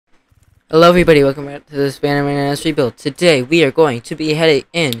Hello everybody, welcome back to the Savannah Bananas rebuild. Today we are going to be heading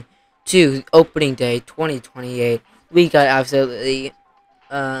in to opening day 2028. We got absolutely,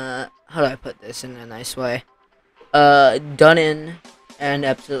 how do I put this in a nice way? Done in and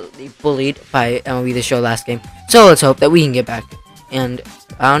absolutely bullied by MLB The Show last game. So let's hope that we can get back and,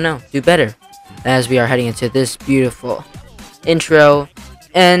 I don't know, do better as we are heading into this beautiful intro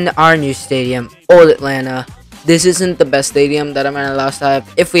in our new stadium, Old Atlanta. This isn't the best stadium that I'm going to allow to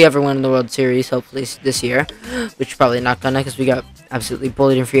have if we ever win the World Series, hopefully this year. Which probably not going to because we got absolutely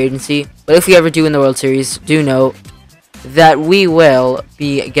bullied in free agency. But if we ever do win the World Series, do know that we will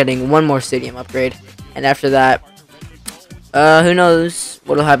be getting one more stadium upgrade. And after that, who knows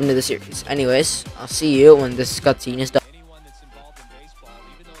what will happen to the series. Anyways, I'll see you when this cutscene is done.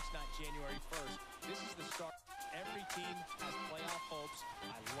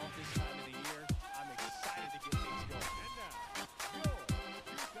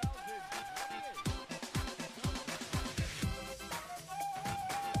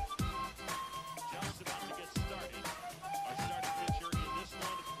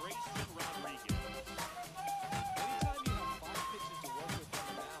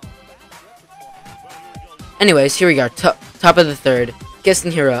 Anyways, here we go. Top of the third.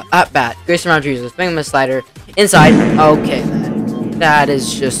 Keston Hira at bat. Grayson Rodriguez swinging the slider inside. Okay, man. That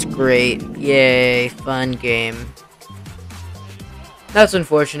is just great. Yay, fun game. That's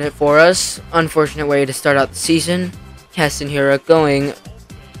unfortunate for us. Unfortunate way to start out the season. Keston Hira going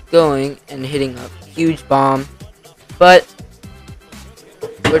and hitting a huge bomb. But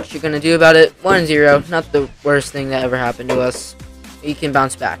what you gonna do about it? 1-0. Not the worst thing that ever happened to us. We can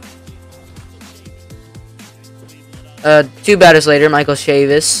bounce back. Two batters later, Michael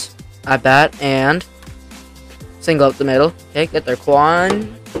Chavis at bat and single up the middle. Okay, get their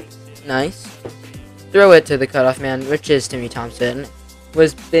Quan. Nice. Throw it to the cutoff man, which is Timmy Thompson.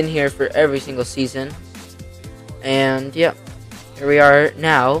 Was been here for every single season. And yeah, here we are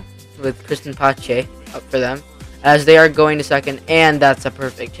now with Kristen Pache up for them as they are going to second, and that's a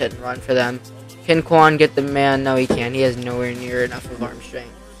perfect hit and run for them. Can Quan get the man? No, he can't. He has nowhere near enough of arm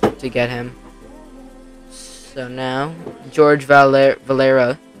strength to get him. So now, George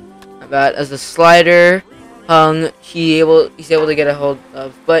Valera, about as a slider hung, he's able to get a hold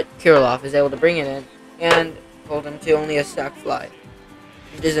of, but Kirilloff is able to bring it in and hold him to only a sac fly,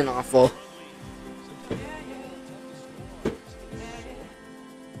 which isn't awful.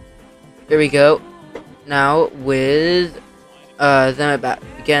 Here we go. Now with them at bat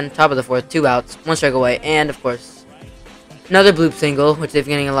again, top of the fourth, 2 outs, 1 strike away, and of course another bloop single, which they've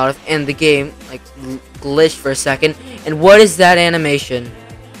been getting a lot of, and the game like glitched for a second. And what is that animation?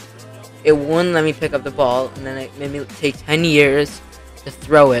 It wouldn't let me pick up the ball, and then it made me take 10 years to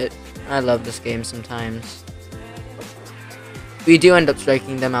throw it. I love this game sometimes. We do end up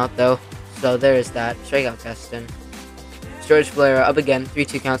striking them out though, so there is that. Strikeout Keston. George Valera up again,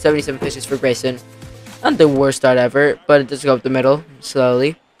 3-2 count, 77 pitches for Grayson. Not the worst start ever, but it does go up the middle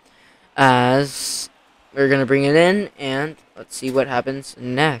slowly. As we're going to bring it in, and let's see what happens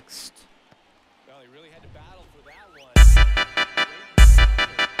next.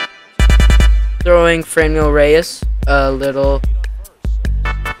 Throwing Franmil Reyes, a little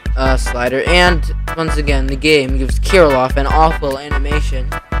slider, and once again, the game gives Kirilloff an awful animation,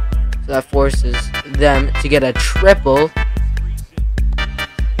 so that forces them to get a triple.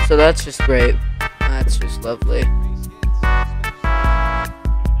 So that's just great. That's just lovely.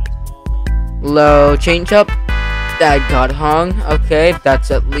 Low changeup. That got hung. Okay,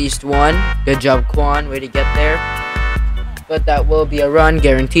 that's at least one. Good job, Quan. Way to get there. But that will be a run,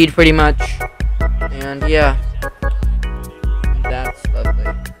 guaranteed pretty much. And yeah. That's lovely.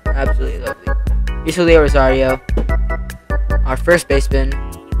 Absolutely lovely. Usually Rosario, our first baseman,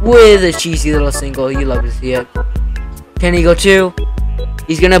 with a cheesy little single. You love to see it. Can he go 2?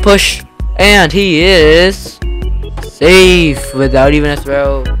 He's gonna push. And he is safe without even a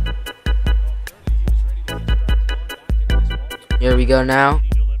throw. Here we go now.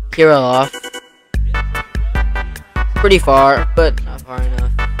 Kirilloff. Pretty far, but not far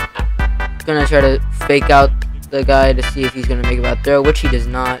enough. Gonna try to fake out the guy to see if he's gonna make a bad throw, which he does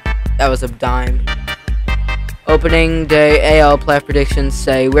not. That was a dime. Opening day AL playoff predictions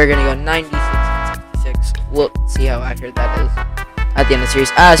say we're gonna go 96-66. We'll see how accurate that is at the end of the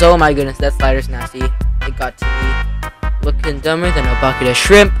series. As oh my goodness, that slider's nasty. It got to me. Looking dumber than a bucket of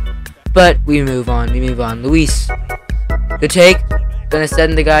shrimp. But we move on. Luis. Good take. Gonna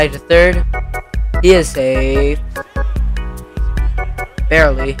send the guy to third. He is safe.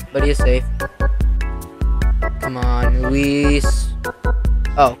 Barely, but he is safe. Come on, Luis.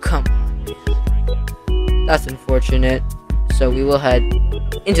 Oh, come on. That's unfortunate. So we will head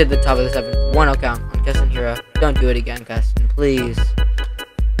into the top of the 7th. 1-0 count on Castanera. Don't do it again, Castan, please.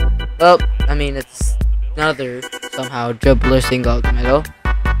 Well, I mean, it's another somehow dribbler single up the middle.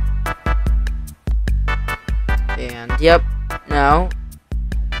 And yep, now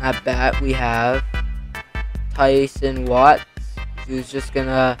at bat we have Tyson Watts, who's just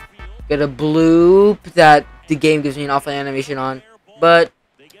gonna get a bloop that the game gives me an awful animation on, but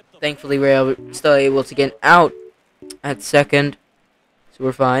thankfully we're still able to get out at second, so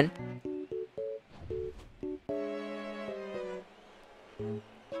we're fine.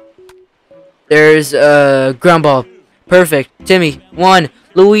 There's a ground ball. Perfect. Timmy, 1.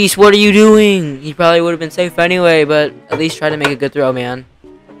 Luis, what are you doing? He probably would have been safe anyway, but at least try to make a good throw, man.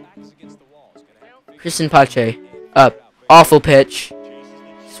 Kristen Pache. Up. Awful pitch.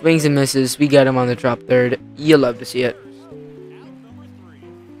 Swings and misses. We got him on the drop third. You'll love to see it.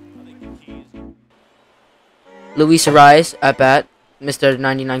 Luis Arise at bat. Mr.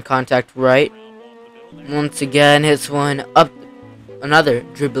 99 contact right. Once again hits one up. Another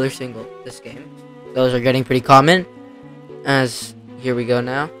dribbler single this game. Those are getting pretty common. As here we go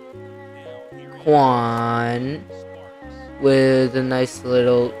now. Juan with a nice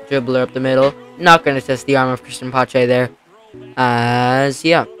little dribbler up the middle. Not going to test the arm of Christian Pache there. As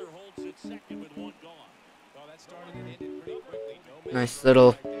yeah. Nice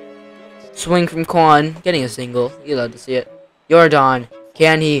little swing from Quan. Getting a single. You love to see it. Jordan.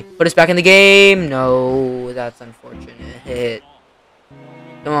 Can he put us back in the game? No. That's unfortunate.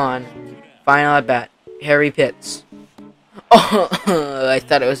 Come on. Final at bat. Harry Pitts. Oh, I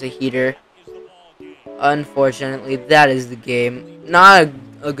thought it was a heater. Unfortunately, that is the game. Not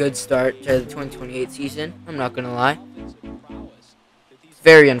a good start to the 2028 season. I'm not going to lie.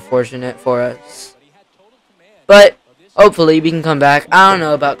 Very unfortunate for us. But hopefully we can come back. I don't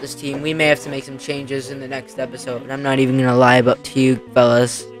know about this team. We may have to make some changes in the next episode. I'm not even going to lie about to you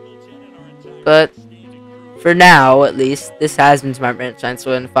fellas. But for now, at least, this has been Smart Ranch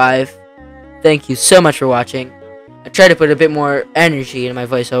 5. Thank you so much for watching. I try to put a bit more energy in my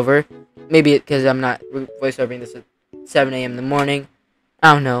voiceover. Maybe because I'm not voiceovering this at 7 a.m. in the morning.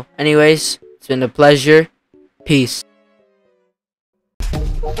 I don't know. Anyways, it's been a pleasure. Peace.